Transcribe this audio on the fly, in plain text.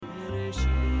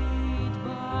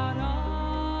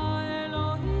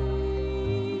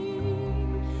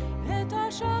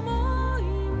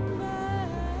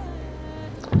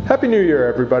Happy New Year,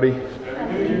 everybody.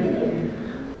 I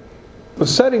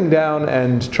was sitting down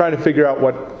and trying to figure out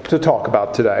what to talk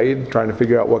about today, trying to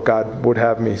figure out what God would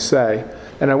have me say.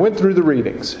 And I went through the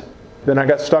readings. Then I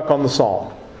got stuck on the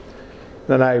Psalm.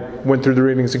 Then I went through the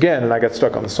readings again, and I got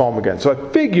stuck on the Psalm again. So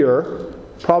I figure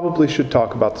probably should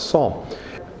talk about the Psalm.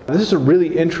 This is a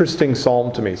really interesting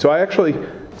Psalm to me. So I actually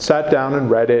sat down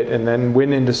and read it and then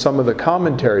went into some of the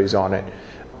commentaries on it.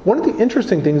 One of the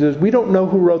interesting things is we don't know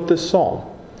who wrote this Psalm.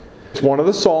 It's one of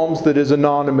the Psalms that is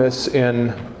anonymous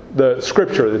in the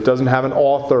Scripture, that doesn't have an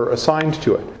author assigned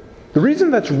to it. The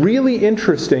reason that's really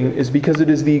interesting is because it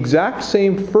is the exact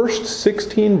same first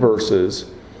 16 verses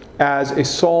as a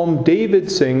psalm David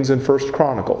sings in 1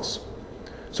 Chronicles.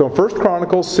 So in 1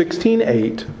 Chronicles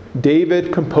 16:8,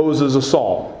 David composes a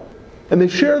psalm. And they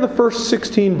share the first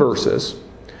 16 verses.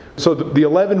 So the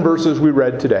 11 verses we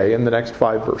read today and the next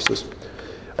 5 verses.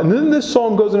 And then this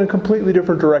psalm goes in a completely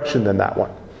different direction than that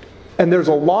one. And there's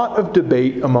a lot of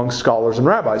debate among scholars and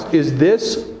rabbis. Is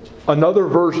this another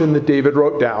version that David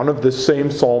wrote down of this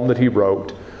same psalm that he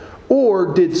wrote?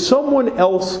 Or did someone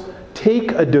else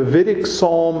take a Davidic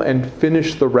psalm and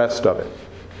finish the rest of it?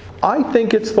 I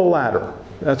think it's the latter.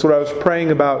 That's what I was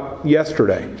praying about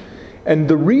yesterday. And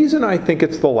the reason I think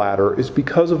it's the latter is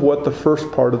because of what the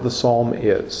first part of the psalm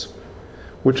is,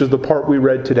 which is the part we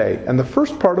read today. And the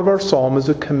first part of our psalm is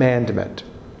a commandment.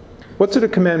 What's it a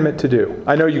commandment to do?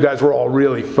 I know you guys were all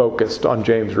really focused on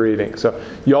James reading, so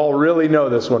you all really know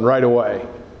this one right away.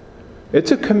 It's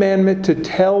a commandment to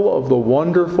tell of the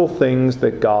wonderful things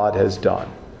that God has done.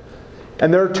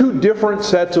 And there are two different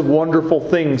sets of wonderful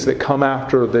things that come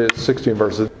after the 16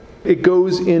 verses. It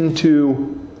goes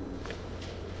into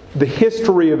the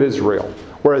history of Israel,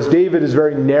 whereas David is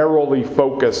very narrowly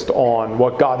focused on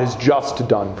what God has just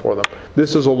done for them.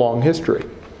 This is a long history.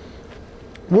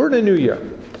 We're in a new year.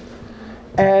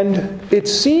 And it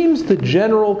seems the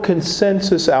general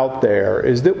consensus out there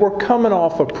is that we're coming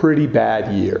off a pretty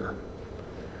bad year.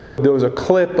 There was a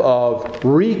clip of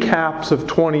recaps of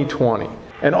 2020,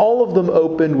 and all of them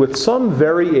opened with some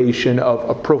variation of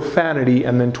a profanity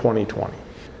and then 2020.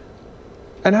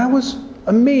 And I was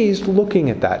amazed looking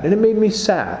at that, and it made me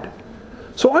sad.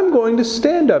 So I'm going to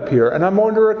stand up here and I'm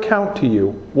going to recount to you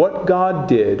what God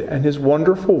did and His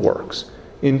wonderful works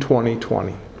in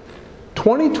 2020.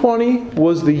 2020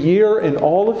 was the year in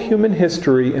all of human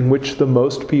history in which the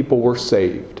most people were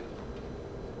saved.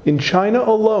 In China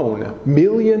alone,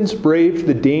 millions braved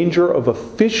the danger of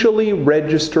officially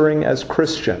registering as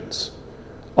Christians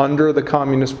under the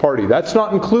Communist Party. That's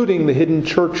not including the hidden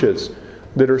churches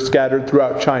that are scattered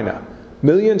throughout China.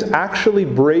 Millions actually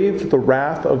braved the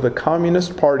wrath of the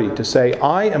Communist Party to say,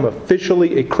 I am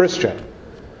officially a Christian.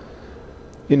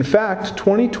 In fact,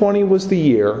 2020 was the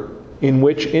year in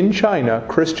which in China,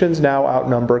 Christians now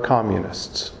outnumber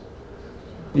communists.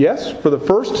 Yes, for the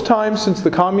first time since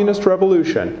the Communist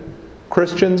Revolution,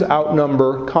 Christians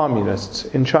outnumber communists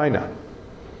in China.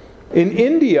 In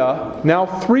India, now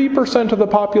 3% of the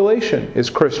population is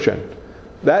Christian.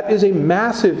 That is a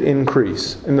massive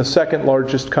increase in the second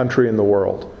largest country in the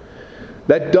world.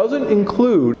 That doesn't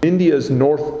include India's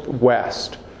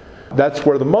northwest. That's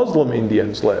where the Muslim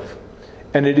Indians live.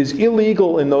 And it is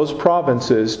illegal in those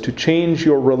provinces to change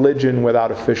your religion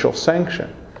without official sanction.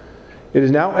 It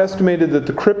is now estimated that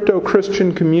the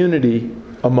crypto-Christian community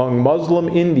among Muslim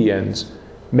Indians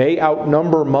may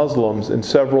outnumber Muslims in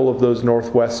several of those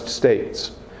northwest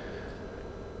states.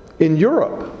 In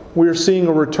Europe, we are seeing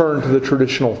a return to the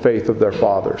traditional faith of their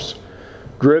fathers,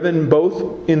 driven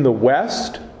both in the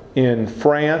West, in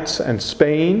France and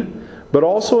Spain, but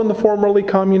also in the formerly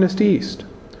communist East.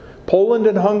 Poland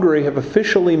and Hungary have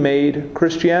officially made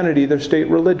Christianity their state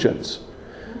religions.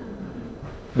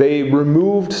 They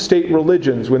removed state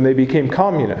religions when they became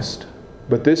communist.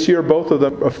 But this year, both of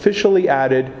them officially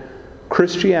added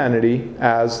Christianity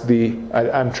as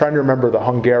I'm trying to remember the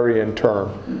Hungarian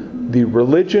term, the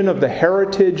religion of the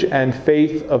heritage and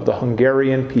faith of the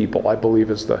Hungarian people, I believe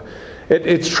is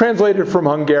it's translated from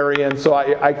Hungarian, so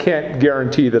I can't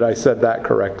guarantee that I said that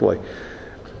correctly.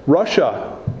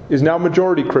 Russia is now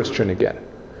majority Christian again.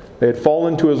 They had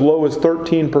fallen to as low as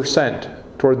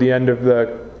 13% toward the end of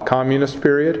the communist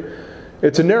period.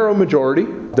 It's a narrow majority.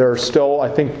 There are still, I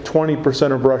think,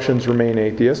 20% of Russians remain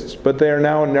atheists, but they are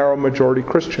now a narrow majority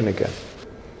Christian again.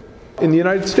 In the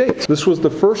United States, this was the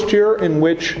first year in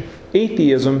which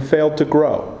atheism failed to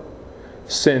grow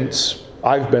since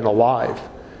I've been alive.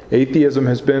 Atheism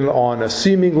has been on a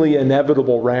seemingly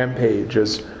inevitable rampage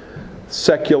as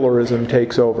secularism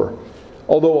takes over.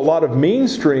 Although a lot of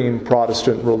mainstream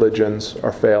Protestant religions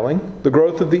are failing, the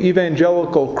growth of the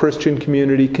evangelical Christian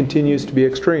community continues to be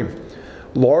extreme.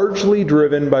 largely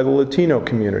driven by the Latino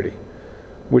community,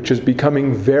 which is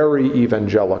becoming very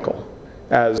evangelical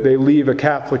as they leave a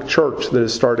Catholic church that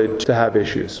has started to have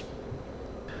issues.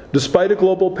 Despite a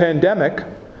global pandemic,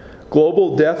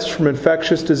 global deaths from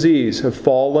infectious disease have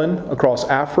fallen across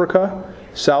Africa,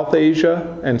 South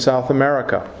Asia, and South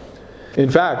America. In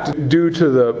fact, due to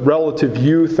the relative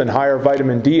youth and higher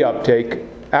vitamin D uptake,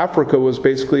 Africa was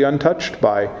basically untouched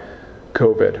by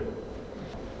COVID.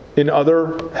 In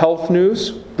other health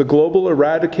news, the global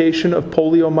eradication of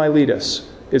poliomyelitis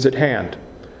is at hand.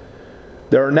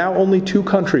 There are now only 2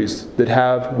 countries that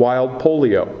have wild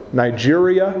polio.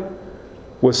 Nigeria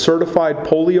was certified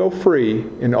polio-free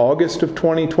in August of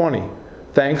 2020,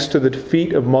 thanks to the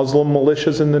defeat of Muslim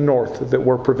militias in the north that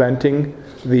were preventing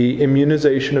the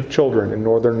immunization of children in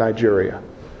northern Nigeria.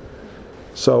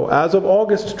 So as of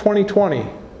August 2020,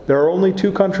 there are only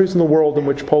 2 countries in the world in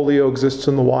which polio exists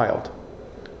in the wild.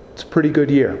 It's a pretty good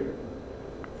year.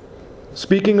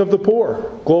 Speaking of the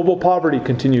poor, global poverty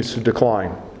continues to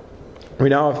decline. We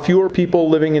now have fewer people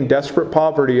living in desperate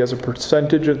poverty as a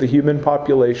percentage of the human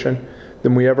population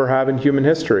than we ever have in human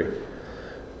history.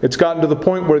 It's gotten to the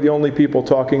point where the only people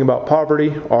talking about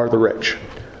poverty are the rich,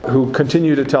 who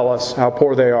continue to tell us how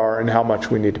poor they are and how much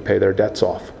we need to pay their debts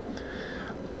off.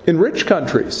 In rich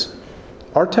countries,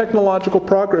 our technological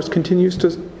progress continues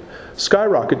to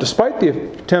skyrocket despite the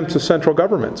attempts of central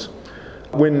governments.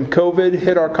 When COVID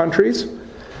hit our countries,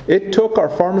 it took our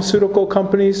pharmaceutical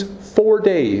companies 4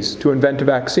 days to invent a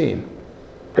vaccine.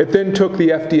 It then took the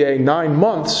FDA 9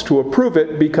 months to approve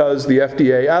it because the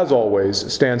FDA, as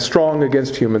always, stands strong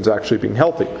against humans actually being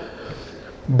healthy.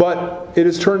 But it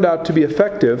has turned out to be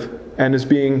effective and is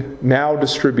being now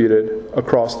distributed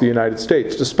across the United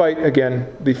States, despite, again,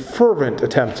 the fervent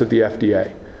attempts of the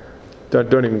FDA.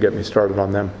 Don't even get me started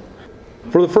on them.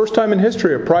 For the first time in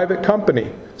history, a private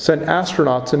company sent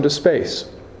astronauts into space.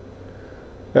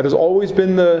 That has always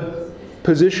been the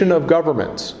position of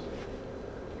governments.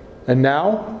 And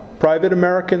now, private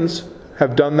Americans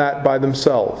have done that by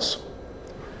themselves.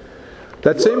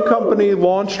 That same company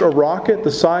launched a rocket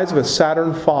the size of a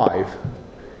Saturn V,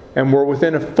 and were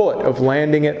within a foot of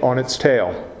landing it on its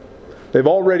tail. They've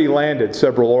already landed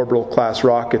several orbital-class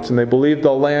rockets, and they believe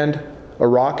they'll land a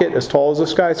rocket as tall as a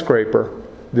skyscraper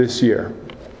this year.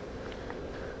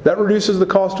 That reduces the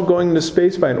cost of going into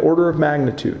space by an order of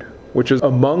magnitude, which is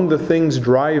among the things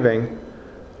driving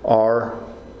our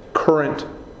current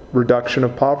reduction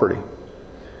of poverty.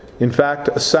 In fact,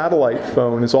 a satellite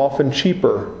phone is often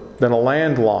cheaper than a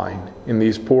landline in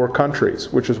these poor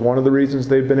countries, which is one of the reasons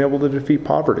they've been able to defeat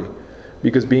poverty,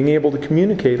 because being able to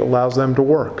communicate allows them to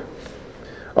work.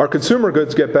 Our consumer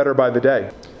goods get better by the day.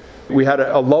 We had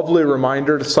a lovely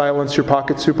reminder to silence your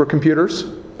pocket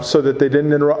supercomputers so that they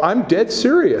didn't interrupt. I'm dead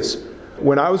serious.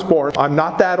 When I was born, I'm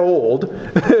not that old,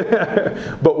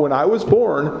 but when I was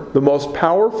born, the most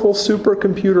powerful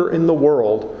supercomputer in the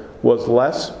world was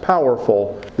less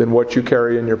powerful than what you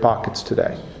carry in your pockets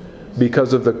today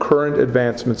because of the current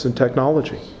advancements in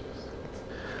technology.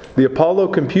 The Apollo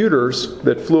computers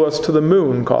that flew us to the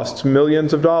moon cost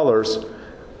millions of dollars.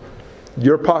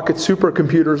 Your pocket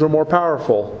supercomputers are more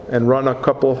powerful and run a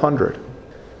couple of hundred.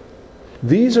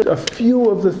 These are a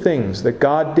few of the things that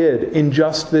God did in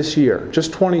just this year,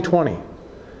 just 2020.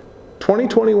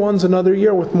 2021's another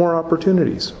year with more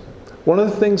opportunities. One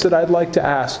of the things that I'd like to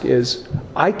ask is,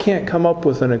 I can't come up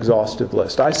with an exhaustive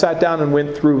list. I sat down and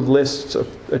went through lists of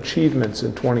achievements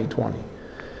in 2020.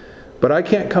 But I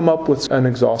can't come up with an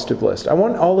exhaustive list. I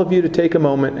want all of you to take a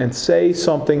moment and say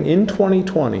something in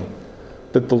 2020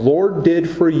 that the Lord did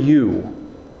for you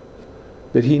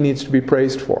that He needs to be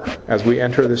praised for as we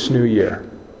enter this new year.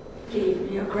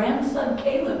 Gave me a grandson,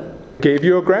 Caleb. Gave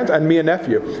you a grandson, and me a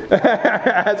nephew,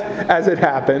 as it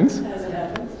happens. As it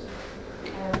happens.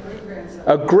 A great-grandson.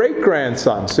 A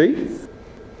great-grandson, see?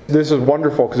 This is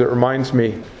wonderful because it reminds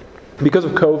me, because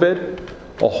of COVID,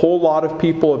 a whole lot of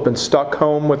people have been stuck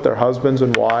home with their husbands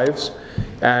and wives,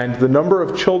 and the number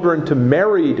of children to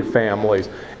married families,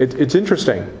 it's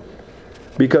interesting.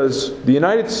 Because the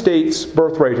United States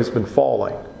birth rate has been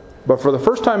falling. But for the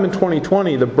first time in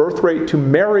 2020, the birth rate to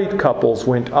married couples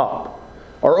went up.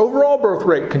 Our overall birth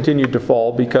rate continued to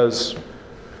fall because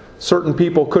certain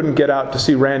people couldn't get out to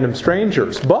see random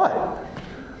strangers. But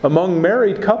among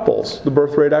married couples, the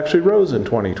birth rate actually rose in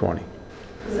 2020.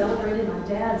 Celebrated my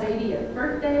dad's 80th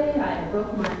birthday. I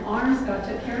broke my arm. Scott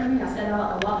took care of me. I sat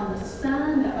out a lot in the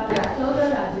sun. I got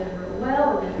COVID. I did real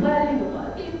well. We did a wedding with a lot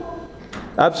of people.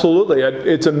 Absolutely.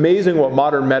 It's amazing what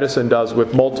modern medicine does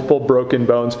with multiple broken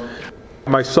bones.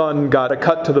 My son got a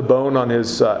cut to the bone on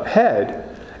his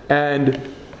head, and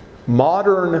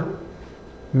modern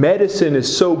medicine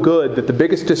is so good that the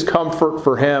biggest discomfort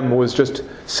for him was just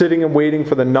sitting and waiting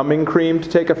for the numbing cream to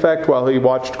take effect while he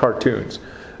watched cartoons.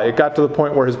 It got to the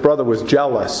point where his brother was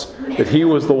jealous that he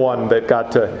was the one that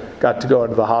got to go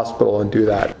into the hospital and do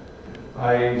that.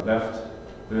 I left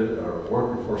or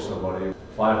worked for somebody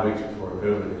 5 weeks before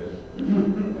COVID hit,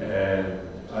 and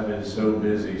I've been so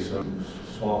busy, so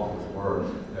swamped with work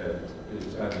that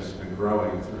I've just been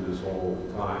growing through this whole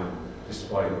time,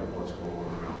 despite what's going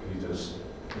on. He just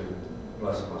been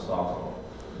blessing my socks off.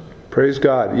 Praise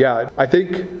God. Yeah, I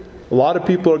think a lot of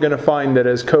people are going to find that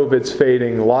as COVID's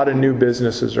fading, a lot of new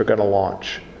businesses are going to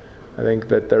launch. I think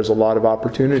that there's a lot of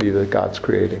opportunity that God's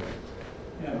creating.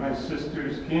 Yeah, my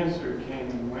sister's cancer came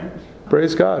and went.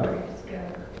 Praise God.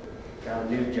 Got a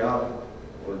new job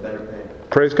with better pay.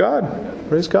 Praise God.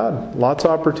 Praise God. Lots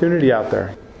of opportunity out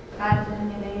there. God did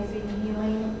an amazing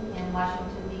healing in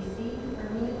Washington, D.C. for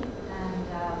me,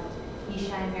 and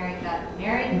Isha and Mary got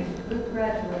married, Luke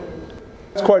graduated.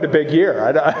 It's quite a big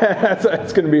year.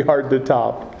 It's going to be hard to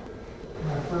top.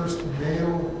 My first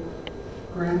male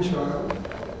grandchild.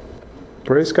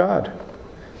 Praise God.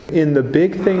 In the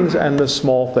big things and the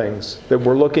small things that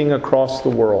we're looking across the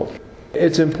world,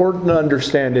 it's important to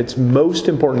understand, it's most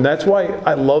important. That's why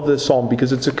I love this psalm,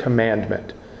 because it's a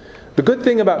commandment. The good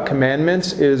thing about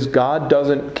commandments is God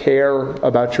doesn't care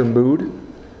about your mood.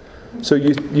 So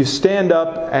you stand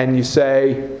up and you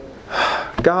say,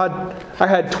 God, I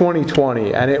had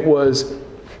 2020 and it was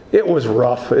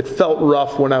rough. It felt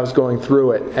rough when I was going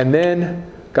through it. And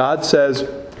then God says,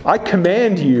 I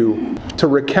command you to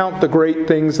recount the great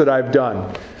things that I've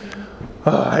done.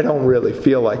 Oh, I don't really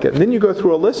feel like it. And then you go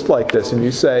through a list like this and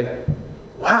you say,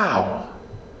 wow,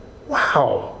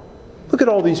 look at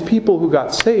all these people who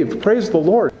got saved. Praise the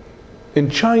Lord. In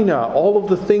China, all of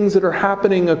the things that are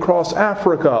happening across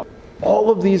Africa, all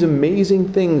of these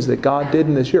amazing things that God did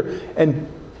in this year. And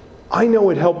I know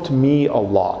it helped me a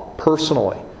lot,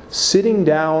 personally. Sitting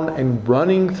down and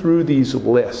running through these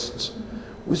lists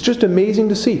was just amazing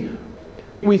to see.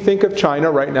 We think of China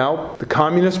right now. The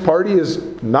Communist Party is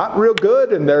not real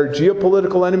good, and they're a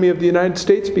geopolitical enemy of the United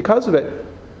States because of it.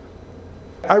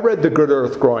 I read The Good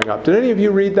Earth growing up. Did any of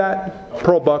you read that?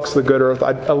 Pearl Buck's The Good Earth.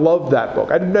 I love that book.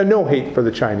 I had no hate for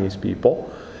the Chinese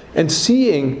people. And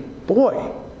seeing,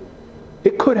 boy,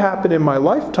 it could happen in my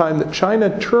lifetime that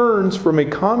China turns from a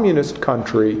communist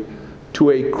country to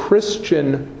a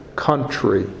Christian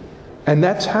country. And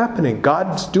that's happening.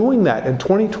 God's doing that. And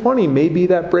 2020 may be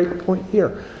that break point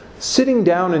here. Sitting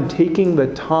down and taking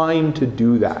the time to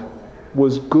do that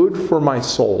was good for my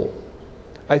soul.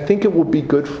 I think it will be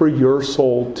good for your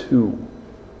soul too.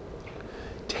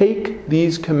 Take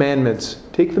these commandments,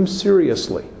 take them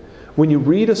seriously. When you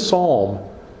read a psalm,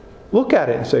 look at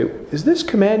it and say, is this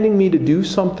commanding me to do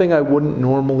something I wouldn't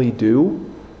normally do?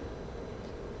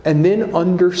 And then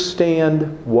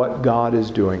understand what God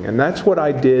is doing. And that's what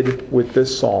I did with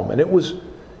this psalm. And it was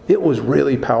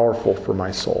really powerful for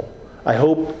my soul. I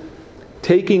hope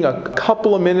taking a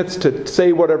couple of minutes to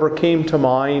say whatever came to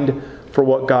mind for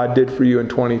what God did for you in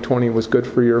 2020 was good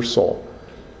for your soul.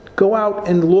 Go out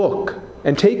and look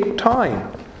and take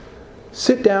time.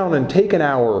 Sit down and take an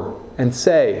hour and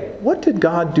say, what did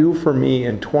God do for me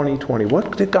in 2020?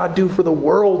 What did God do for the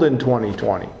world in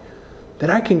 2020? That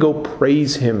I can go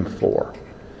praise Him for.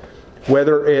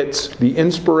 Whether it's the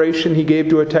inspiration He gave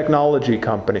to a technology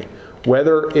company,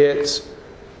 whether it's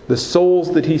the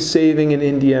souls that He's saving in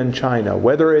India and China,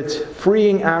 whether it's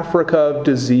freeing Africa of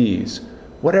disease,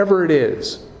 whatever it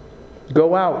is,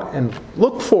 go out and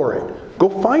look for it. Go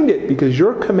find it, because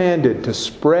you're commanded to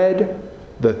spread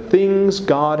the things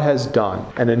God has done.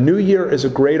 And a new year is a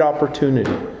great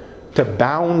opportunity to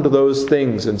bound those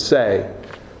things and say,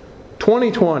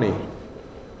 2020,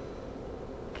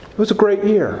 it was a great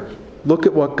year. Look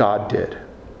at what God did.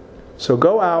 So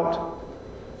go out,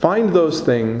 find those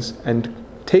things, and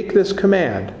take this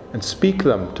command and speak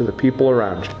them to the people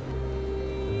around you.